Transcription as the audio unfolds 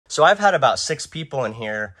So I've had about 6 people in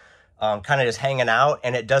here kind of just hanging out,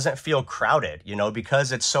 and it doesn't feel crowded, you know,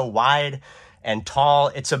 because it's so wide and tall.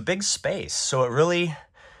 It's a big space. So it really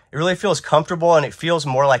feels comfortable, and it feels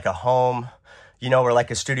more like a home, you know, or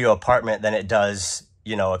like a studio apartment than it does,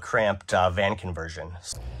 you know, a cramped van conversion.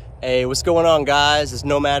 Hey, what's going on, guys? It's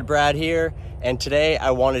Nomad Brad here, and today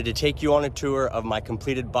I wanted to take you on a tour of my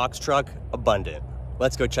completed box truck, Abundant.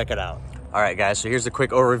 Let's go check it out. All right, guys, so here's a quick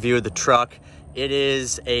overview of the truck. It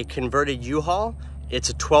is a converted U-Haul. It's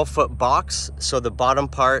a 12-foot box, so the bottom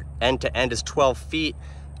part end to end is 12 feet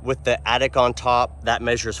with the attic on top that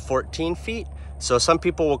measures 14 feet. So some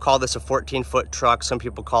people will call this a 14-foot truck, some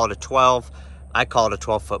people call it a 12. I call it a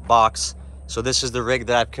 12-foot box. So this is the rig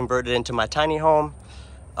that I've converted into my tiny home.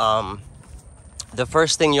 The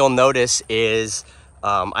first thing you'll notice is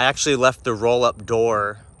I actually left the roll-up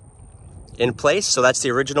door in place. So that's the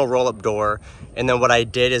original roll-up door. And then what I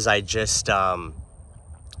did is I just, on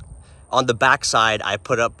the back side, I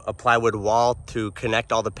put up a plywood wall to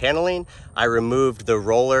connect all the paneling. I removed the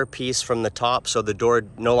roller piece from the top so the door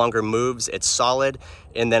no longer moves, it's solid.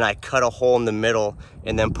 And then I cut a hole in the middle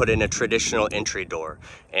and then put in a traditional entry door.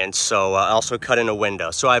 And so I also cut in a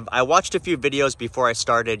window. So I watched a few videos before I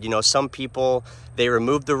started. You know, some people, they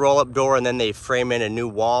remove the roll-up door and then they frame in a new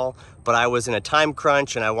wall. But I was in a time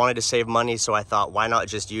crunch and I wanted to save money, so I thought, why not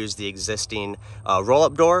just use the existing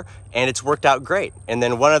roll-up door? And it's worked out great. And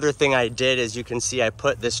then one other thing I did is, you can see I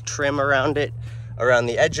put this trim around it, around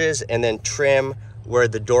the edges, and then trim where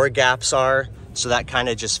the door gaps are. So that kind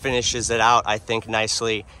of just finishes it out, I think,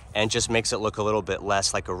 nicely, and just makes it look a little bit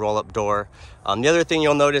less like a roll-up door. The other thing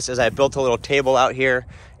you'll notice is I built a little table out here.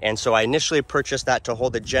 And so I initially purchased that to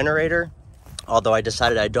hold the generator, although I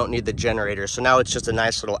decided I don't need the generator. So now it's just a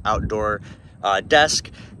nice little outdoor desk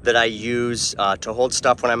that I use to hold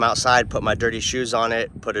stuff when I'm outside, put my dirty shoes on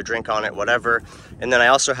it, put a drink on it, whatever. And then I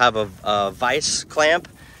also have a vise clamp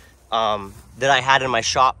that I had in my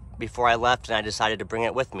shop before I left, and I decided to bring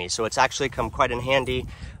it with me. So it's actually come quite in handy.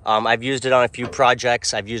 I've used it on a few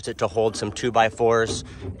projects. I've used it to hold some 2x4s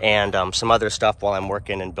and some other stuff while I'm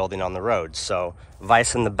working and building on the road. So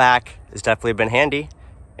vise in the back has definitely been handy.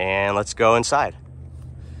 And let's go inside.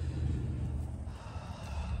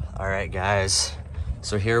 All right, guys,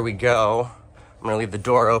 so here we go. I'm gonna leave the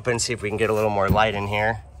door open, see if we can get a little more light in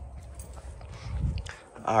here.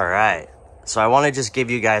 All right, so I wanna just give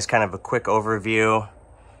you guys kind of a quick overview,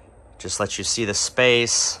 just let you see the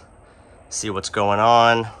space, see what's going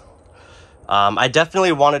on. I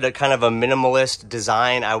definitely wanted a kind of a minimalist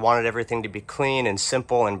design. I wanted everything to be clean and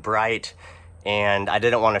simple and bright. And I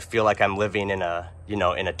didn't want to feel like I'm living in a, you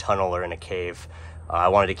know, in a tunnel or in a cave. I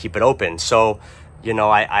wanted to keep it open. So, you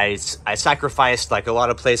know, I sacrificed like a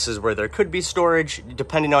lot of places where there could be storage.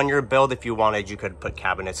 Depending on your build, if you wanted, you could put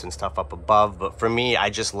cabinets and stuff up above. But for me,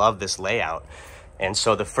 I just love this layout. And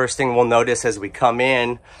so the first thing we'll notice as we come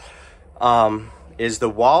in is the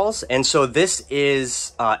walls. And so this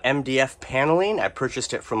is MDF paneling. I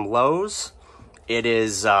purchased it from Lowe's. It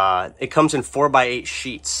is, it comes in 4x8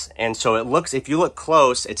 sheets. And so it looks, if you look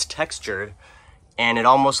close, it's textured and it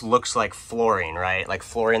almost looks like flooring, right? Like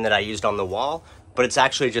flooring that I used on the wall, but it's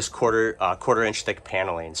actually just quarter inch thick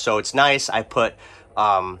paneling. So it's nice. I put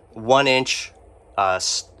 1 inch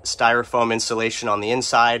styrofoam insulation on the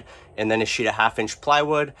inside and then a sheet of 1/2 inch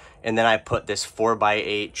plywood. And then I put this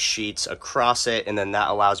 4x8 sheets across it. And then that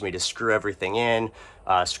allows me to screw everything in,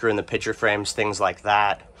 screw in the picture frames, things like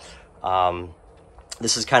that.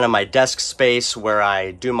 This is kind of my desk space where I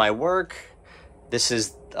do my work. This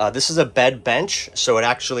is a bed bench, so it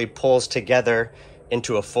actually pulls together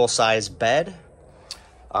into a full-size bed.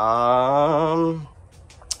 I'll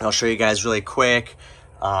show you guys really quick.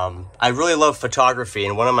 I really love photography,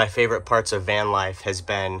 and one of my favorite parts of van life has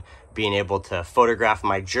been being able to photograph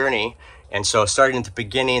my journey. And so starting at the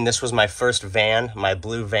beginning, this was my first van, my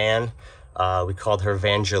blue van. We called her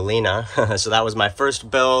Vangelina. So that was my first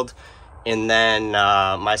build. And then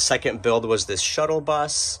my second build was this shuttle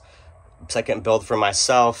bus, second build for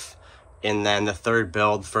myself. And then the third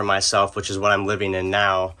build for myself, which is what I'm living in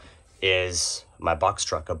now, is my box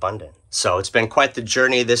truck, Abundant. So it's been quite the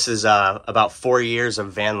journey. This is about 4 years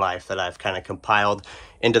of van life that I've kind of compiled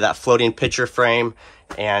into that floating picture frame.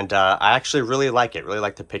 And I actually really like it, really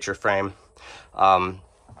like the picture frame. And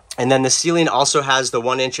then the ceiling also has the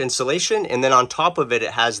 1 inch insulation. And then on top of it,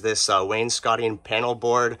 it has this wainscoting panel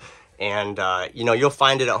board. And, you know, you'll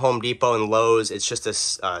find it at Home Depot and Lowe's. It's just a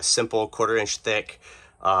simple 1/4 inch thick,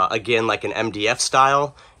 again, like an MDF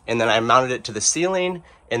style. And then I mounted it to the ceiling.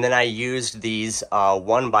 And then I used these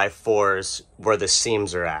 1x4s where the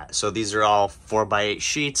seams are at. So these are all 4x8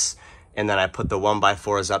 sheets. And then I put the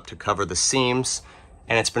 1x4s up to cover the seams.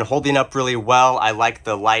 and it's been holding up really well. I like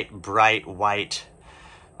the light, bright white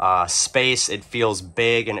space. It feels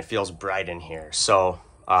big and it feels bright in here. So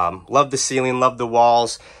love the ceiling, love the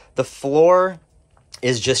walls. The floor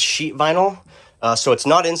is just sheet vinyl. So it's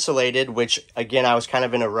not insulated, which again, I was kind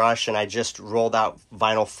of in a rush and I just rolled out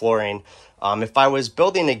vinyl flooring. If I was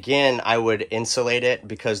building again, I would insulate it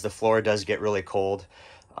because the floor does get really cold.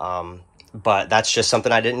 But that's just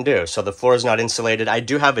something I didn't do. So the floor is not insulated. I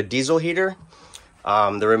do have a diesel heater.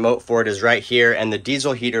 The remote for it is right here, and the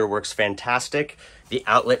diesel heater works fantastic. The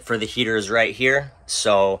outlet for the heater is right here.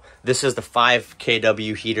 So this is the 5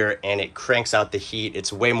 kW heater, and it cranks out the heat.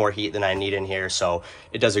 It's way more heat than I need in here. So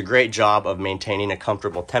it does a great job of maintaining a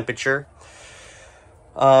comfortable temperature.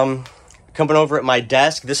 Coming over at my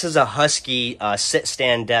desk, this is a Husky sit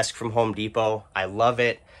stand desk from Home Depot. I love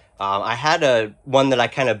it. I had one that I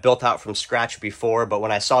kind of built out from scratch before, but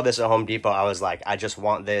when I saw this at Home Depot, I was like, I just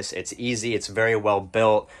want this. It's easy. It's very well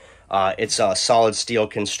built. It's a solid steel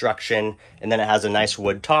construction, and then it has a nice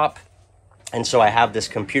wood top. And so I have this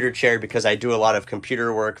computer chair because I do a lot of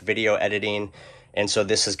computer work, video editing. And so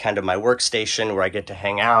this is kind of my workstation where I get to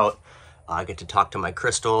hang out. I get to talk to my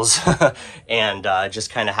crystals and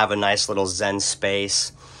just kind of have a nice little Zen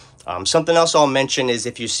space. Something else I'll mention is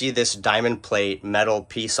if you see this diamond plate metal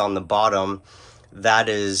piece on the bottom, that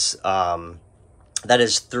is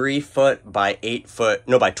 3 foot by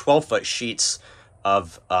 12 foot sheets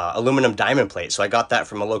of aluminum diamond plate. So I got that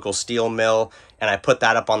from a local steel mill and I put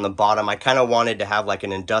that up on the bottom. I kind of wanted to have like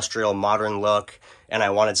an industrial modern look, and I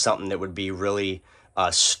wanted something that would be really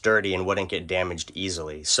sturdy and wouldn't get damaged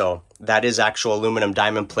easily. So that is actual aluminum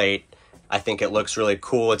diamond plate. I think it looks really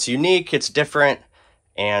cool. It's unique, it's different,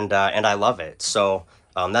 and I love it. So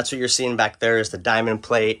that's what you're seeing back there is the diamond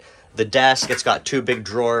plate. The desk, it's got 2 big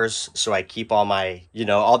drawers, so I keep all my,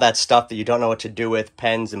 all that stuff that you don't know what to do with,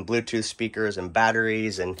 pens and Bluetooth speakers and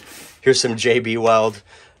batteries, and here's some JB Weld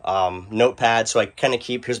notepad, so I kind of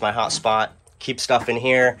here's my hotspot, keep stuff in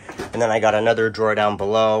here, and then I got another drawer down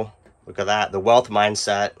below. Look at that, the wealth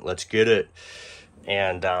mindset, let's get it.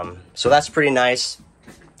 And so that's pretty nice.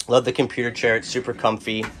 Love the computer chair, it's super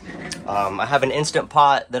comfy. I have an Instant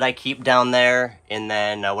Pot that I keep down there, and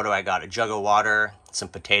then what do I got? A jug of water, some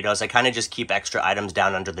potatoes. I kind of just keep extra items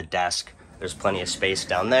down under the desk. There's plenty of space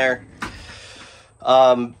down there.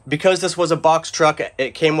 Because this was a box truck,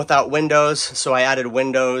 it came without windows, so I added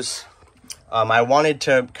windows. I wanted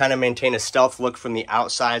to kind of maintain a stealth look from the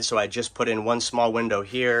outside, so I just put in 1 small window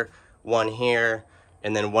here, 1 here,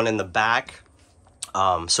 and then 1 in the back.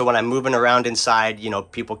 So when I'm moving around inside,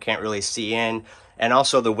 people can't really see in. And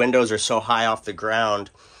also the windows are so high off the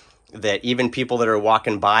ground that even people that are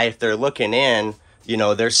walking by, if they're looking in,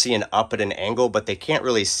 they're seeing up at an angle, but they can't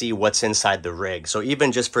really see what's inside the rig. So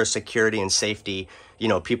even just for security and safety,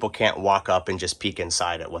 people can't walk up and just peek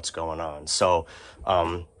inside at what's going on. So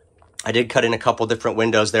I did cut in a couple different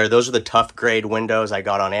windows there. Those are the tough grade windows I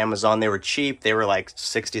got on Amazon. They were cheap. They were like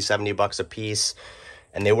 60, 70 bucks a piece.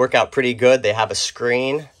 And they work out pretty good. They have a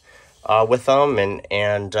screen with them.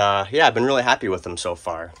 And yeah, I've been really happy with them so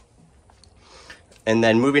far. And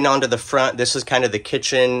then moving on to the front, this is kind of the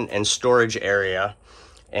kitchen and storage area.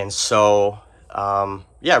 And so,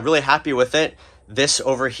 yeah, really happy with it. This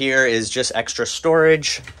over here is just extra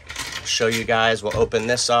storage. I'll show you guys, we'll open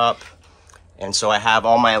this up. And so I have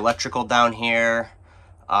all my electrical down here.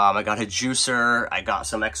 I got a juicer. I got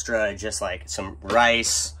some extra, just like some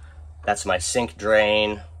rice. That's my sink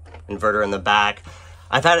drain, inverter in the back.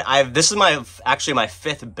 This is actually my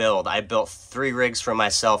 5th build. I built 3 rigs for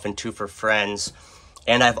myself and 2 for friends.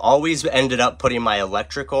 And I've always ended up putting my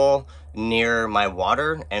electrical near my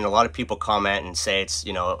water. And a lot of people comment and say it's,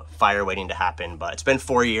 fire waiting to happen. But it's been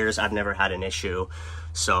 4 years. I've never had an issue.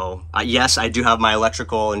 So yes, I do have my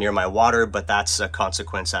electrical near my water, but that's a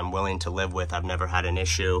consequence I'm willing to live with. I've never had an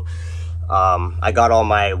issue. I got all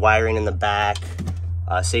my wiring in the back.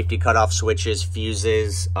 Safety cutoff switches,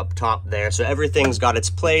 fuses up top there. So everything's got its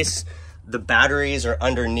place. The batteries are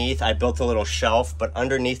underneath. I built a little shelf, but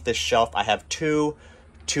underneath this shelf, I have 2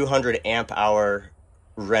 200 amp hour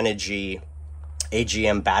Renogy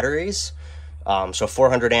AGM batteries. So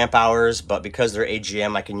 400 amp hours, but because they're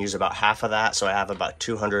AGM, I can use about half of that. So I have about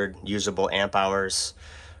 200 usable amp hours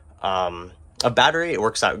of battery. It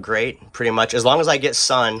works out great, pretty much. As long as I get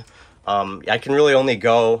sun, I can really only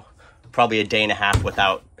go probably a day and a half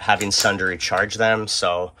without having sun to recharge them.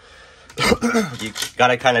 So you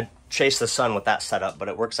gotta kind of chase the sun with that setup, but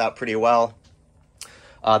it works out pretty well.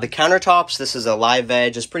 The countertops, this is a live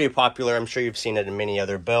edge. It's pretty popular. I'm sure you've seen it in many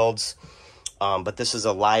other builds. But this is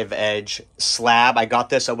a live edge slab. I got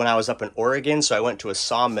this when I was up in Oregon. So I went to a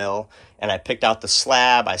sawmill and I picked out the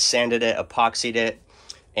slab. I sanded it, epoxied it.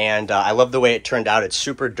 And I love the way it turned out. It's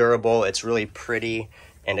super durable, it's really pretty,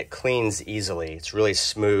 and it cleans easily. It's really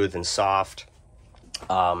smooth and soft.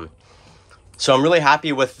 So I'm really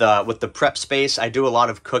happy with the prep space. I do a lot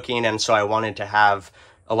of cooking, and so I wanted to have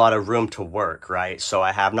a lot of room to work, right? So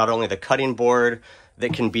I have not only the cutting board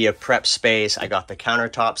that can be a prep space, I got the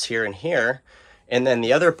countertops here and here, and then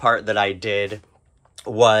the other part that I did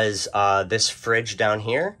was this fridge down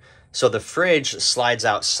here. So the fridge slides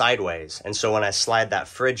out sideways, and so when I slide that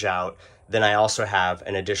fridge out, then I also have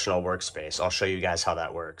an additional workspace. I'll show you guys how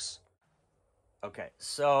that works. Okay,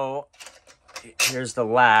 so here's the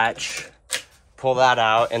latch. Pull that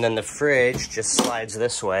out, and then the fridge just slides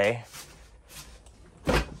this way,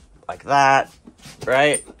 like that,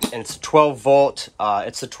 right? And it's 12 volt.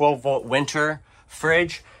 It's a 12 volt winter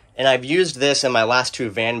fridge, and I've used this in my last 2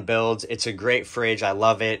 van builds. It's a great fridge. I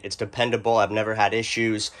love it. It's dependable. I've never had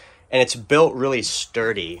issues, and it's built really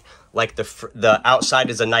sturdy. Like the outside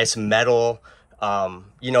is a nice metal.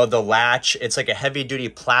 You know, the latch, it's like a heavy duty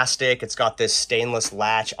plastic. It's got this stainless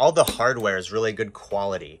latch. All the hardware is really good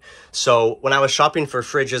quality. So when I was shopping for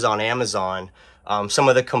fridges on Amazon, some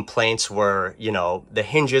of the complaints were, you know, the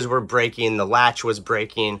hinges were breaking, the latch was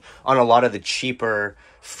breaking on a lot of the cheaper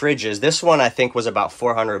fridges. This one I think was about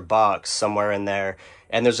 $400, somewhere in there.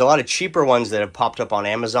 And there's a lot of cheaper ones that have popped up on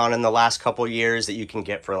Amazon in the last couple years that you can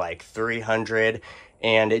get for like $300.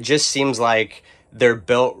 And it just seems like they're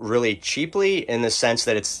built really cheaply, in the sense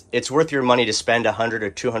that it's worth your money to spend $100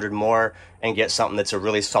 or $200 more and get something that's a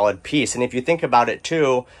really solid piece. And if you think about it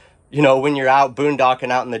too, you know, when you're out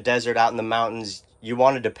boondocking, out in the desert, out in the mountains, you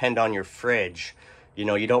want to depend on your fridge. You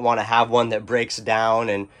know, you don't want to have one that breaks down.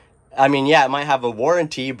 And I mean, yeah, it might have a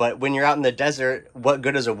warranty, but when you're out in the desert, what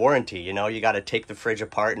good is a warranty? You know, you got to take the fridge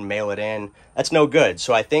apart and mail it in. That's no good.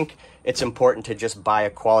 So I think it's important to just buy a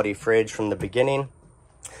quality fridge from the beginning.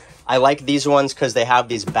 I like these ones because they have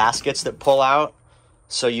these baskets that pull out.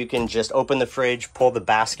 So you can just open the fridge, pull the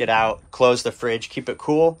basket out, close the fridge, keep it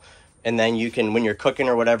cool. And then you can, when you're cooking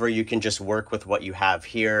or whatever, you can just work with what you have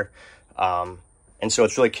here. And so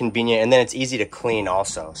it's really convenient. And then it's easy to clean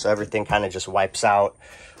also. So everything kind of just wipes out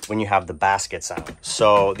when you have the baskets out.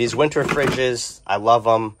 So these winter fridges, I love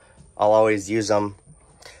them. I'll always use them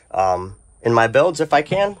in my builds if I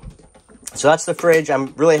can. So that's the fridge.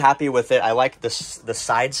 I'm really happy with it. I like this, the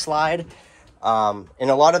side slide. In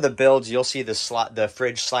a lot of the builds, you'll see the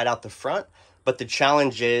fridge slide out the front, but the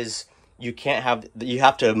challenge is you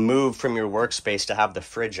have to move from your workspace to have the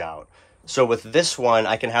fridge out. So with this one,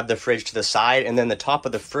 I can have the fridge to the side, and then the top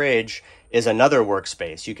of the fridge is another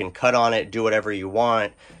workspace. You can cut on it, do whatever you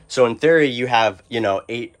want. So in theory, you have, you know,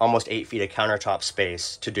 almost 8 feet of countertop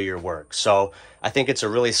space to do your work. So I think it's a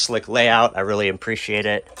really slick layout. I really appreciate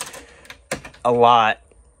it a lot.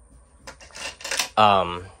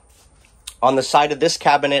 On the side of this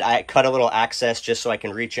cabinet, I cut a little access just so I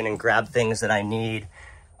can reach in and grab things that I need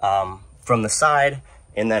from the side.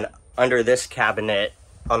 And then under this cabinet,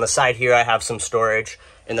 on the side here, I have some storage.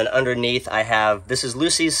 And then underneath, I have, this is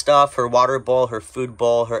Lucy's stuff, her water bowl, her food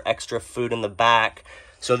bowl, her extra food in the back.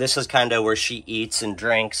 So this is kind of where she eats and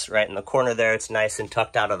drinks, right in the corner there. It's nice and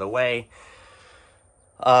tucked out of the way.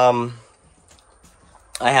 I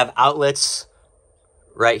have outlets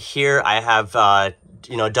right here. I have,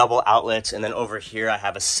 you know, double outlets. And then over here, I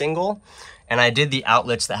have a single. And I did the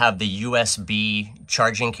outlets that have the USB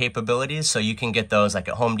charging capabilities. So you can get those like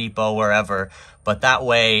at Home Depot, wherever. But that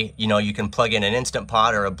way, you know, you can plug in an Instant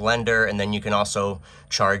Pot or a blender, and then you can also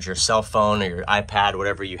charge your cell phone or your iPad,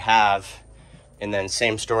 whatever you have. And then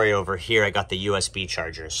same story over here, I got the USB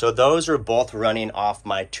charger. So those are both running off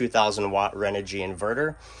my 2000 watt Renogy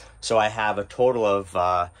inverter. So I have a total of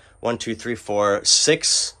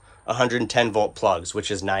 6 110 volt plugs, which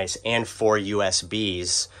is nice, and 4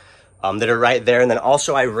 USBs. That are right there. And then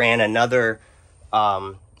also I ran another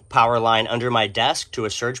power line under my desk to a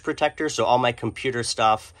surge protector. So all my computer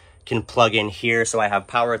stuff can plug in here. So I have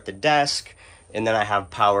power at the desk, and then I have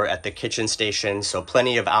power at the kitchen station. So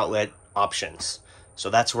plenty of outlet options. So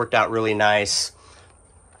that's worked out really nice.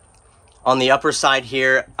 On the upper side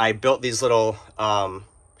here, I built these little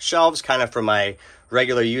shelves kind of for my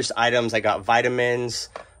regular use items. I got vitamins.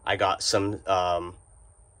 I got some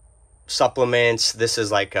supplements. This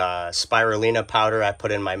is like spirulina powder I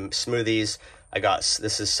put in my smoothies.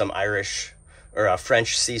 This is some Irish or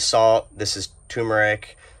French sea salt. This is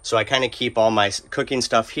turmeric. So I kind of keep all my cooking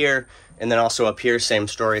stuff here. And then also up here, same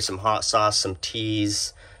story, some hot sauce, some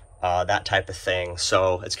teas, that type of thing.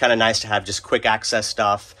 So it's kind of nice to have just quick access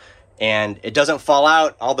stuff. And it doesn't fall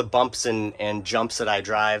out. All the bumps and jumps that I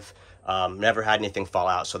drive, never had anything fall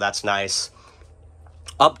out. So that's nice.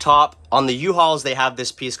 Up top on the U-Hauls, they have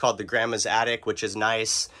this piece called the Grandma's Attic, which is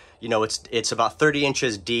nice. You know, it's about 30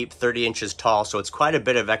 inches deep, 30 inches tall, so it's quite a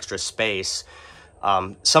bit of extra space.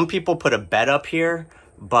 Some people put a bed up here,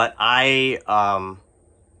 but my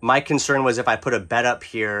concern was if I put a bed up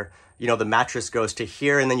here, you know, the mattress goes to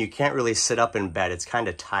here and then you can't really sit up in bed. It's kind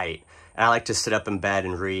of tight. And I like to sit up in bed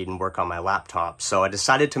and read and work on my laptop. So I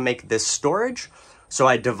decided to make this storage. So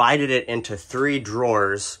I divided it into 3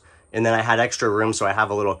 drawers, and then I had extra room, so I have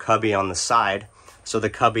a little cubby on the side. So the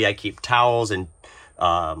cubby, I keep towels and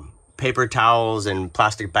paper towels and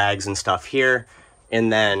plastic bags and stuff here.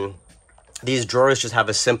 And then these drawers just have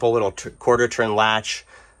a simple little quarter turn latch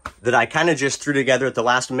that I kind of just threw together at the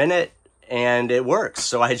last minute, and it works.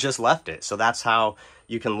 So I just left it. So that's how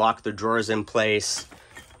you can lock the drawers in place.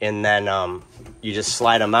 And then you just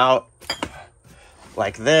slide them out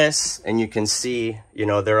like this, and you can see, you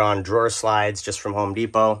know, they're on drawer slides just from Home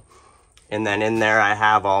Depot. And then in there I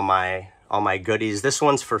have all my goodies. This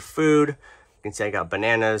one's for food. You can see I got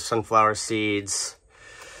bananas, sunflower seeds,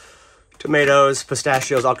 tomatoes,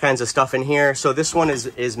 pistachios, all kinds of stuff in here. So this one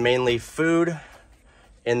is mainly food.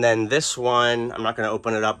 And then this one, I'm not going to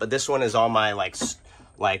open it up, but this one is all my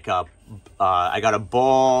I got a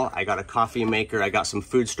bowl, I got a coffee maker, I got some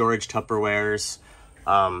food storage Tupperwares,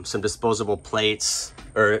 some disposable plates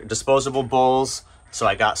or disposable bowls. So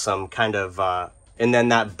I got some kind of, and then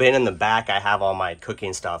that bin in the back, I have all my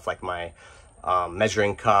cooking stuff, like my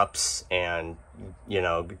measuring cups and, you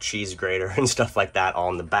know, cheese grater and stuff like that,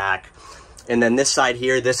 all in the back. And then this side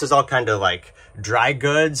here, this is all kind of like dry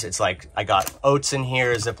goods. It's like I got oats in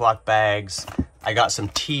here, Ziploc bags. I got some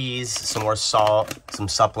teas, some more salt, some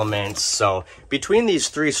supplements. So between these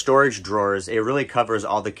 3 storage drawers, it really covers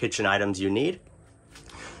all the kitchen items you need.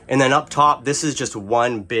 And then up top, this is just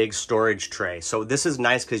one big storage tray. So this is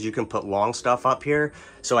nice because you can put long stuff up here.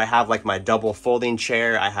 So I have like my double folding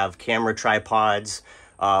chair. I have camera tripods,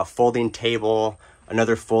 folding table,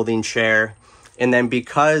 another folding chair. And then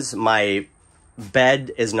because my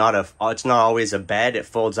bed is it's not always a bed, it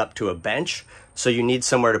folds up to a bench. So you need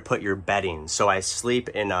somewhere to put your bedding. So I sleep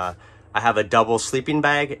in I have a double sleeping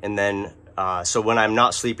bag, and then so when I'm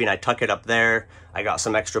not sleeping, I tuck it up there. I got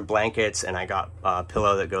some extra blankets, and I got a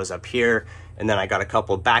pillow that goes up here, and then I got a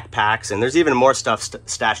couple backpacks, and there's even more stuff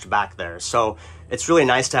stashed back there. So it's really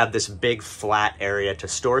nice to have this big flat area to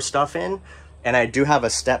store stuff in. And I do have a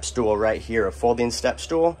step stool right here, a folding step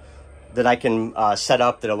stool that I can set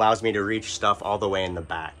up that allows me to reach stuff all the way in the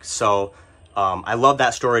back. So I love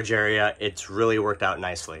that storage area. It's really worked out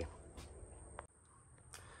nicely.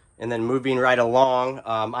 And then moving right along,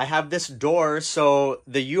 I have this door. So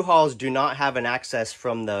the U-Hauls do not have an access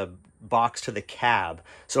from the box to the cab.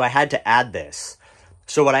 So I had to add this.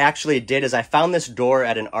 So what I actually did is I found this door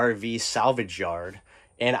at an RV salvage yard.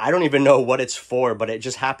 And I don't even know what it's for, but it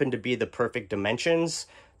just happened to be the perfect dimensions.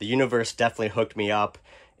 The universe definitely hooked me up.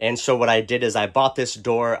 And so what I did is I bought this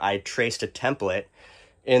door, I traced a template,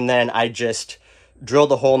 and then I just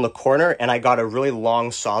drilled a hole in the corner, and I got a really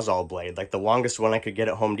long Sawzall blade, like the longest one I could get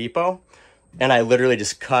at Home Depot. And I literally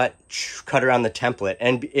just cut around the template.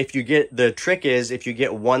 And the trick is if you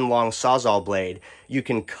get one long Sawzall blade, you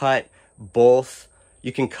can cut both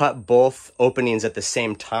openings at the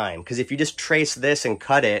same time. Because if you just trace this and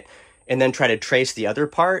cut it, and then try to trace the other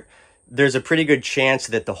part, there's a pretty good chance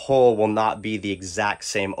that the hole will not be the exact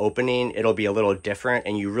same opening. It'll be a little different,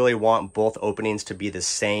 and you really want both openings to be the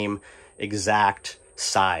same exact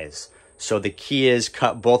size. So the key is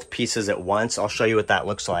cut both pieces at once. I'll show you what that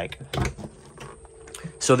looks like.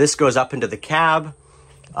 So this goes up into the cab.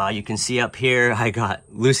 You can see up here, I got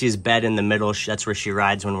Lucy's bed in the middle. That's where she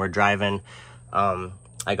rides when we're driving.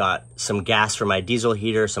 I got some gas for my diesel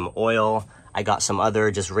heater, some oil. I got some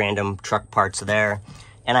other just random truck parts there.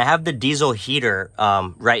 And I have the diesel heater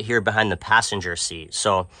right here behind the passenger seat.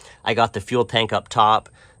 So I got the fuel tank up top,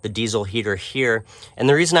 the diesel heater here. And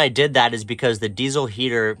the reason I did that is because the diesel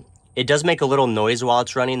heater, it does make a little noise while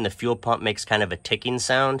it's running. The fuel pump makes kind of a ticking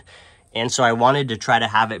sound. And so I wanted to try to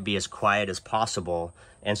have it be as quiet as possible.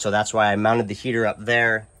 And so that's why I mounted the heater up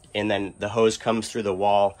there. And then the hose comes through the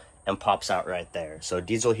wall and pops out right there. So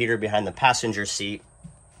diesel heater behind the passenger seat.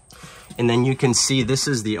 And then you can see this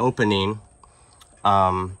is the opening.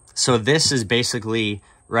 So this is basically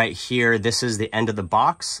right here. This is the end of the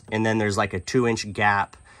box. And then there's like a 2-inch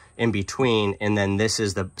gap in between. And then this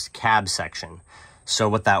is the cab section. So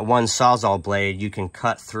with that one Sawzall blade, you can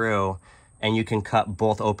cut through and you can cut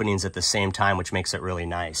both openings at the same time, which makes it really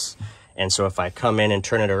nice. And so if I come in and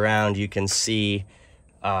turn it around, you can see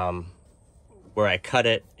where I cut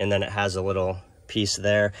it, and then it has a little piece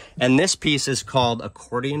there. And this piece is called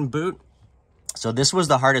accordion boot. So this was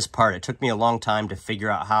the hardest part. It took me a long time to figure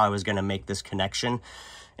out how I was going to make this connection.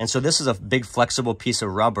 And so this is a big flexible piece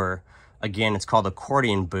of rubber. Again, it's called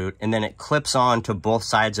accordion boot, and then it clips on to both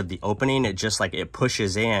sides of the opening. It just like, it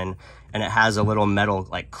pushes in, and it has a little metal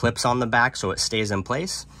like clips on the back so it stays in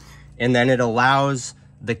place. And then it allows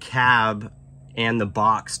the cab and the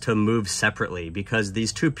box to move separately because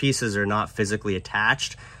these two pieces are not physically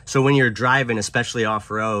attached. So when you're driving, especially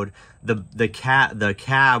off-road, the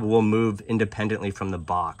cab will move independently from the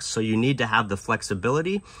box. So you need to have the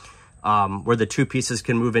flexibility where the two pieces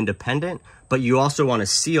can move independent, but you also want to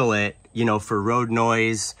seal it, you know, for road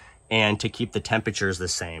noise and to keep the temperatures the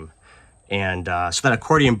same. And so that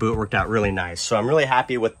accordion boot worked out really nice. So I'm really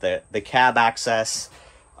happy with the cab access.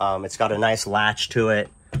 It's got a nice latch to it,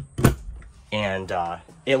 and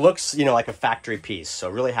it looks, you know, like a factory piece. So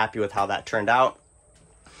really happy with how that turned out.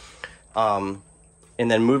 And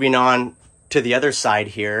then moving on to the other side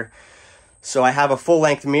here. So I have a full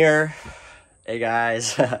length mirror, hey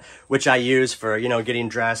guys, which I use for, you know, getting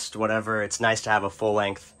dressed, whatever. It's nice to have a full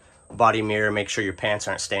length body mirror, make sure your pants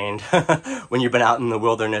aren't stained when you've been out in the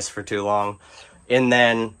wilderness for too long. And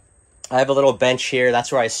then I have a little bench here.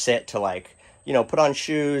 That's where I sit to, like, you know, put on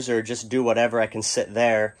shoes or just do whatever. I can sit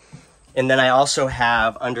there. And then I also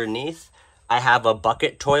have underneath, I have a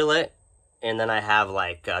bucket toilet, and then I have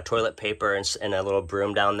like toilet paper and a little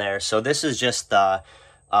broom down there. So this is just the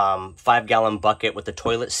 5-gallon bucket with the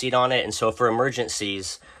toilet seat on it. And so for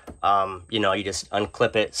emergencies, you know, you just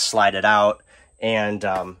unclip it, slide it out. And,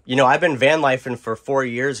 you know, I've been van lifing for 4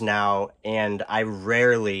 years now, and I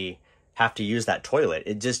rarely have to use that toilet.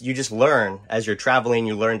 You just learn as you're traveling.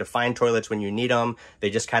 You learn to find toilets when you need them. They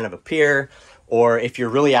just kind of appear. Or if you're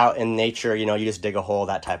really out in nature, you know, you just dig a hole,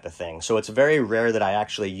 that type of thing. So it's very rare that I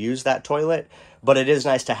actually use that toilet, but it is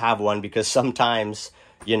nice to have one because sometimes,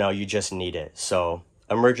 you know, you just need it. So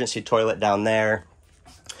emergency toilet down there.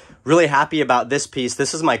 Really happy about this piece.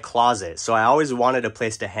 This is my closet. So I always wanted a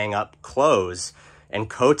place to hang up clothes and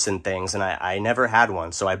coats and things, and I never had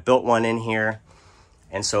one. So I built one in here.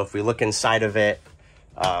 And so if we look inside of it,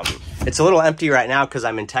 it's a little empty right now because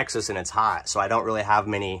I'm in Texas and it's hot. So I don't really have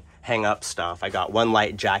many hang up stuff. I got one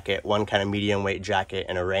light jacket, one kind of medium weight jacket,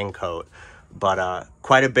 and a raincoat, but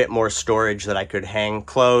quite a bit more storage that I could hang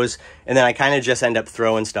clothes. And then I kind of just end up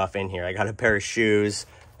throwing stuff in here. I got a pair of shoes,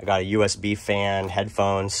 I got a USB fan,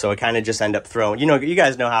 headphones. So I kind of just end up throwing, you know, you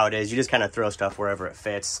guys know how it is. You just kind of throw stuff wherever it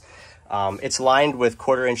fits. It's lined with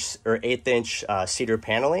 1/4 inch or 1/8 inch cedar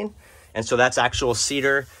paneling. And so that's actual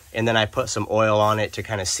cedar. And then I put some oil on it to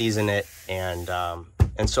kind of season it. And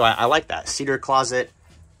so I like that. Cedar closet,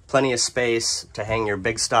 plenty of space to hang your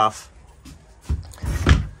big stuff.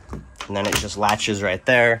 And then it just latches right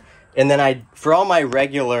there. And then for all my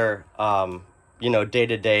regular, you know,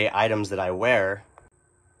 day-to-day items that I wear,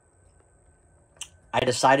 I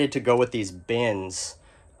decided to go with these bins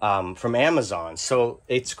from Amazon. So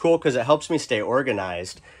it's cool because it helps me stay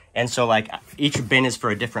organized. And so, like, each bin is for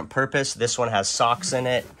a different purpose. This one has socks in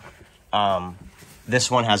it.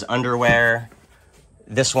 This one has underwear.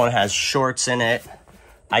 This one has shorts in it.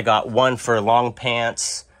 I got one for long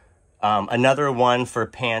pants, another one for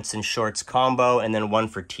pants and shorts combo, and then one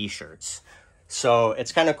for t-shirts. So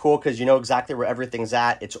it's kind of cool because you know exactly where everything's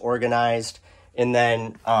at. It's organized. And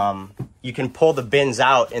then you can pull the bins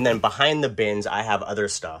out, and then behind the bins, I have other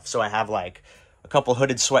stuff. So I have like a couple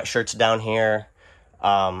hooded sweatshirts down here,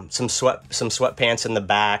 some sweatpants in the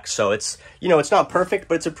back. So it's, you know, it's not perfect,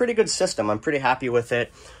 but it's a pretty good system. I'm pretty happy with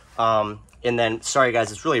it. And then, sorry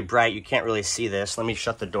guys, it's really bright. You can't really see this. Let me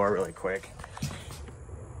shut the door really quick.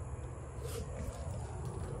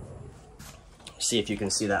 See if you can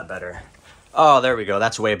see that better. Oh, there we go.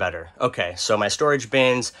 That's way better. Okay, so my storage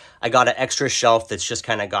bins, I got an extra shelf that's just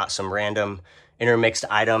kind of got some random intermixed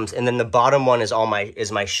items. And then the bottom one is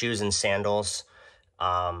my shoes and sandals.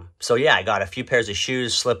 So yeah, I got a few pairs of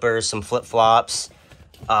shoes, slippers, some flip-flops,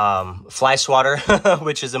 fly swatter,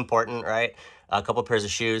 which is important, right? A couple pairs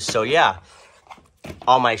of shoes. So yeah,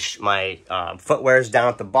 all my footwear is down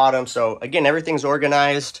at the bottom. So again, everything's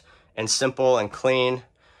organized and simple and clean.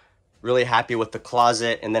 Really happy with the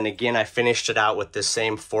closet. And then again, I finished it out with this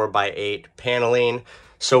same 4x8 paneling.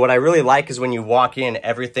 So what I really like is when you walk in,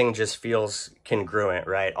 everything just feels congruent,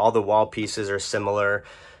 right? All the wall pieces are similar.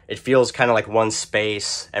 It feels kind of like one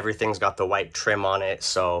space. Everything's got the white trim on it.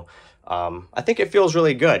 So I think it feels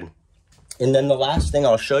really good. And then the last thing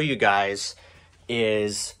I'll show you guys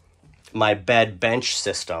is my bed bench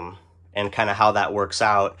system and kind of how that works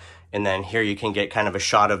out. And then here you can get kind of a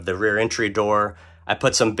shot of the rear entry door. I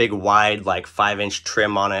put some big wide, like 5-inch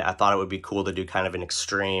trim on it. I thought it would be cool to do kind of an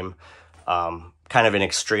extreme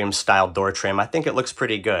style door trim. I think it looks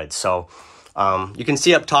pretty good. So You can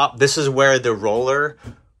see up top, this is where the roller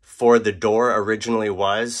for the door originally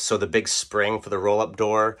was. So the big spring for the roll-up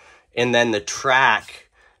door. And then the track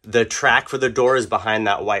for the door is behind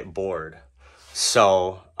that white board.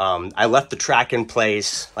 So I left the track in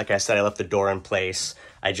place. Like I said, I left the door in place.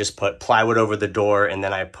 I just put plywood over the door, and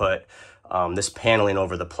then I put this paneling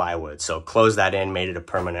over the plywood. So closed that in, made it a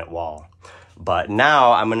permanent wall. But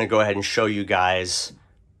now I'm gonna go ahead and show you guys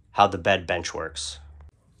how the bed bench works.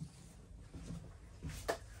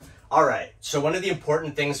 All right, so one of the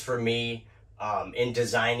important things for me in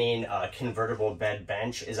designing a convertible bed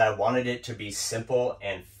bench is I wanted it to be simple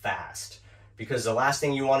and fast, because the last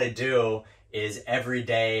thing you want to do is every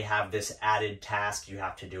day have this added task you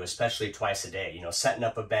have to do, especially twice a day, you know, setting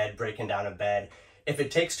up a bed, breaking down a bed. If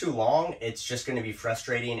it takes too long, it's just going to be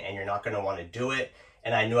frustrating and you're not going to want to do it.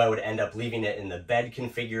 And I knew I would end up leaving it in the bed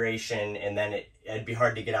configuration, and then it'd be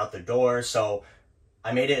hard to get out the door. So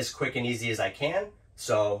I made it as quick and easy as I can.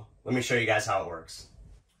 So let me show you guys how it works.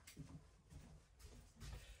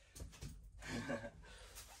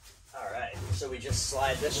 All right, so we just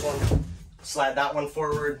slide this one, slide that one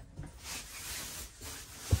forward.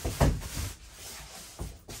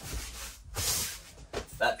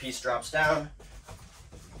 That piece drops down.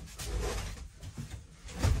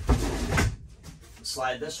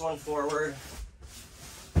 Slide this one forward.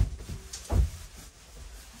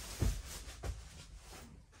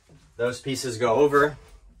 Those pieces go over.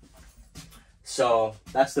 So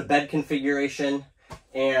that's the bed configuration.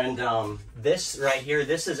 And this right here,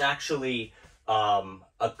 this is actually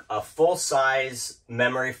a full-size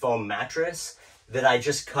memory foam mattress that I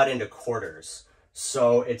just cut into quarters.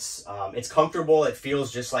 So it's comfortable. It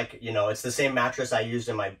feels just like, you know, it's the same mattress I used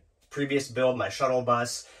in my previous build, my shuttle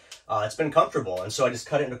bus. It's been comfortable. And so I just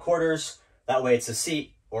cut it into quarters. That way it's a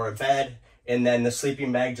seat or a bed. And then the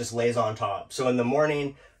sleeping bag just lays on top. So in the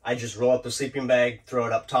morning, I just roll up the sleeping bag, throw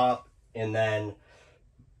it up top, and then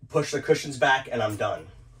push the cushions back, and I'm done.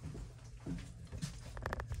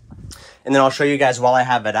 And then I'll show you guys while I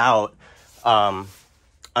have it out.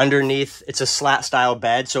 Underneath, it's a slat style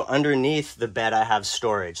bed. So underneath the bed, I have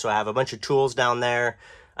storage. So I have a bunch of tools down there.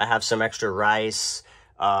 I have some extra rice.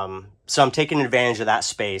 So I'm taking advantage of that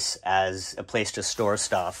space as a place to store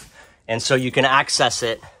stuff. And so you can access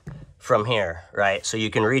it from here, right? So you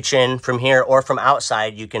can reach in from here, or from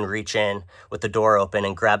outside, you can reach in with the door open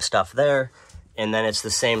and grab stuff there. And then it's the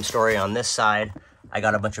same story on this side. I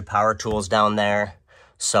got a bunch of power tools down there.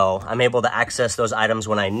 So I'm able to access those items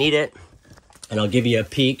when I need it. And I'll give you a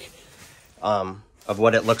peek of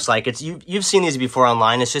what it looks like. You've seen these before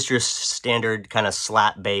online. It's just your standard kind of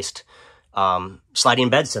slat-based sliding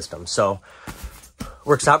bed system. So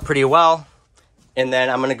works out pretty well. And then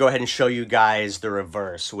I'm going to go ahead and show you guys the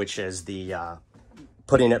reverse, which is the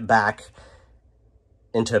putting it back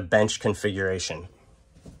into bench configuration.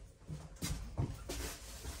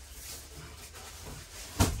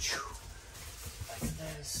 Like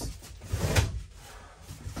this.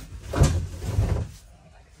 Like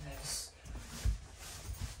this.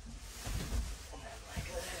 And then like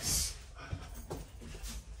this.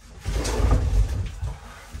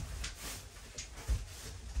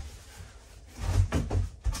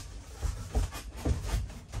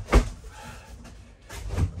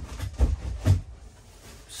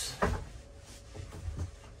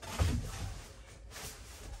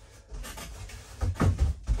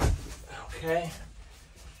 Okay,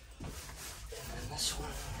 and then this one,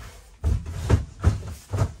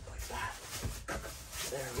 like that.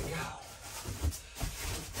 There we go.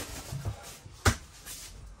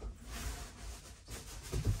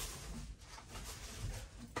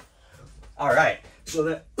 All right, so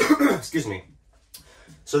that, excuse me.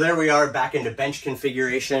 So there we are, back into bench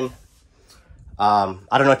configuration. I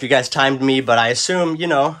don't know if you guys timed me, but I assume, you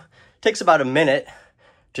know, it takes about a minute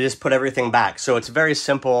to just put everything back. So it's very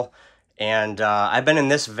simple. And I've been in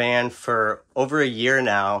this van for over a year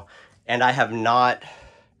now, and I haven't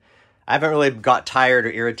really got tired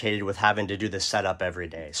or irritated with having to do this setup every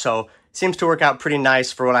day. So it seems to work out pretty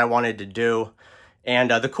nice for what I wanted to do.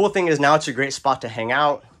 And the cool thing is now it's a great spot to hang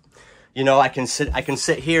out. You know, I can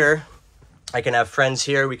sit here, I can have friends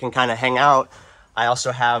here, we can kind of hang out. I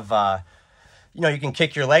also have, you know, you can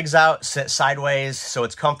kick your legs out, sit sideways, so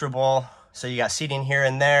it's comfortable. So you got seating here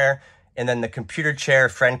and there. And then the computer chair,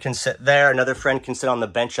 friend can sit there. Another friend can sit on the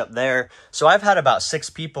bench up there. So I've had about 6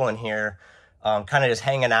 people in here kind of just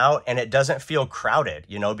hanging out, and it doesn't feel crowded,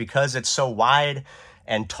 you know, because it's so wide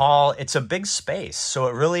and tall. It's a big space. So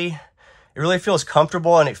it really feels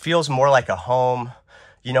comfortable, and it feels more like a home,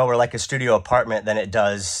 you know, or like a studio apartment than it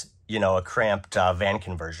does, you know, a cramped van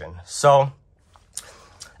conversion. So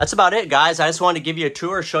that's about it, guys. I just wanted to give you a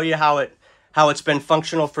tour, show you how it how it's been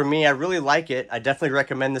functional for me. I really like it. I definitely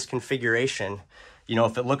recommend this configuration. You know,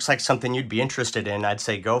 if it looks like something you'd be interested in, I'd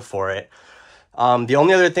say go for it. The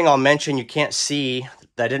only other thing I'll mention you can't see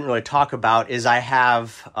that I didn't really talk about is I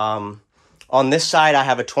have, on this side, I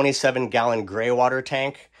have a 27-gallon gray water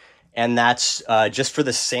tank, and that's just for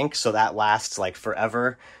the sink, so that lasts like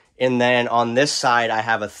forever. And then on this side, I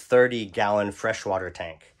have a 30-gallon freshwater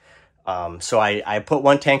tank. So I put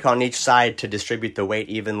one tank on each side to distribute the weight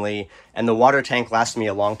evenly, and the water tank lasts me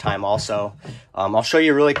a long time also. I'll show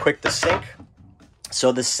you really quick the sink.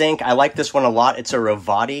 So the sink, I like this one a lot. It's a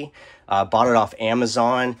Ravati. Bought it off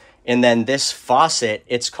Amazon. And then this faucet,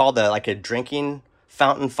 it's called like a drinking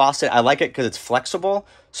fountain faucet. I like it because it's flexible,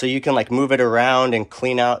 so you can like move it around and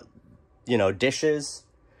clean out, you know, dishes.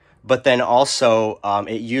 But then also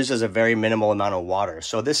it uses a very minimal amount of water.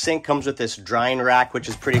 So this sink comes with this drying rack, which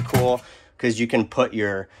is pretty cool because you can put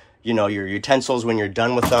your, you know, your utensils when you're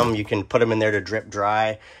done with them. You can put them in there to drip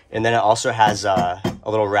dry. And then it also has a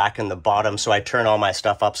little rack in the bottom. So I turn all my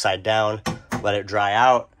stuff upside down, let it dry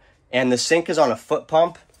out. And the sink is on a foot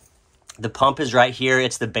pump. The pump is right here.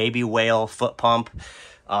 It's the Baby Whale foot pump.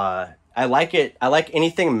 I like it. I like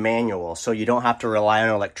anything manual, so you don't have to rely on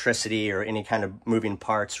electricity or any kind of moving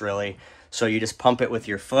parts, really. So you just pump it with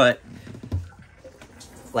your foot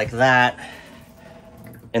like that,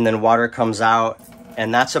 and then water comes out,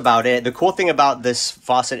 and that's about it. The cool thing about this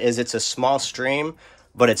faucet is it's a small stream,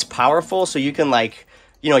 but it's powerful, so you can, like,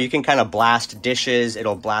 you know, you can kind of blast dishes.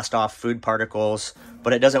 It'll blast off food particles,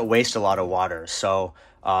 but it doesn't waste a lot of water. So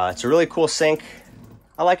it's a really cool sink.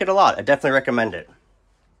 I like it a lot. I definitely recommend it.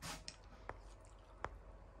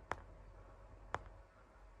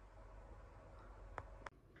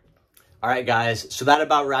 All right, guys, so that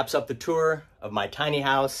about wraps up the tour of my tiny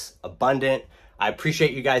house, Abundant. I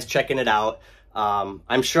appreciate you guys checking it out.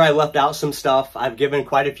 I'm sure I left out some stuff. I've given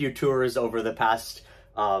quite a few tours over the past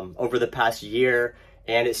year,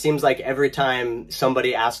 and it seems like every time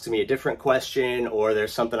somebody asks me a different question or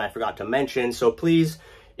there's something I forgot to mention. So please,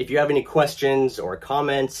 if you have any questions or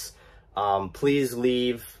comments, please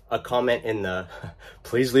leave a comment in the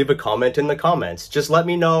comments. Just let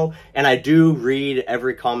me know, and I do read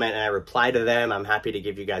every comment and I reply to them. I'm happy to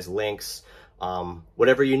give you guys links,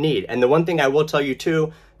 whatever you need. And the one thing I will tell you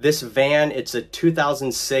too, this van, it's a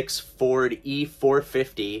 2006 Ford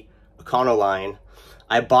E450 Econoline.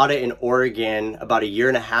 I bought it in Oregon about 1.5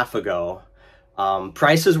 years ago.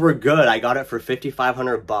 Prices were good. I got it for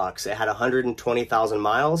 $5,500. It had 120,000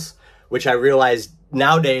 miles, which I realized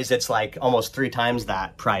nowadays it's like almost 3 times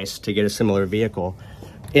that price to get a similar vehicle.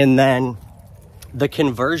 And then the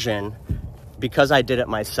conversion, because I did it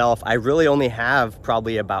myself, I really only have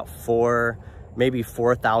probably about maybe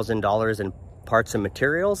 $4,000 in parts and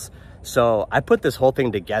materials. So I put this whole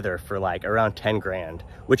thing together for like around 10 grand,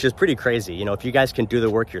 which is pretty crazy. You know, if you guys can do the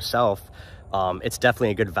work yourself, it's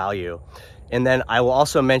definitely a good value. And then I will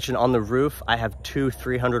also mention on the roof, I have 2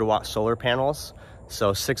 300-watt solar panels.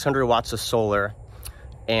 So 600 watts of solar,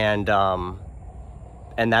 and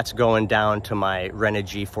that's going down to my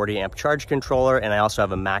Renogy 40 amp charge controller, and I also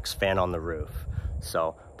have a max fan on the roof.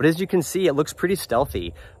 So, but as you can see, it looks pretty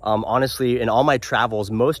stealthy. Honestly, in all my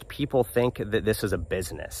travels, most people think that this is a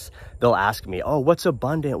business. They'll ask me, oh, what's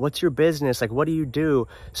Abundant? What's your business? Like, what do you do?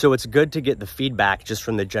 So it's good to get the feedback just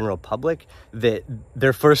from the general public that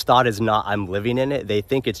their first thought is not I'm living in it. They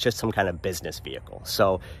think it's just some kind of business vehicle.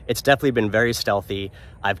 So it's definitely been very stealthy.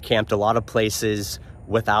 I've camped a lot of places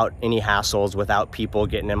without any hassles, without people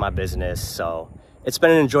getting in my business. So it's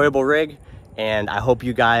been an enjoyable rig, and I hope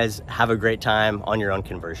you guys have a great time on your own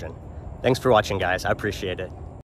conversion. Thanks for watching, guys. I appreciate it.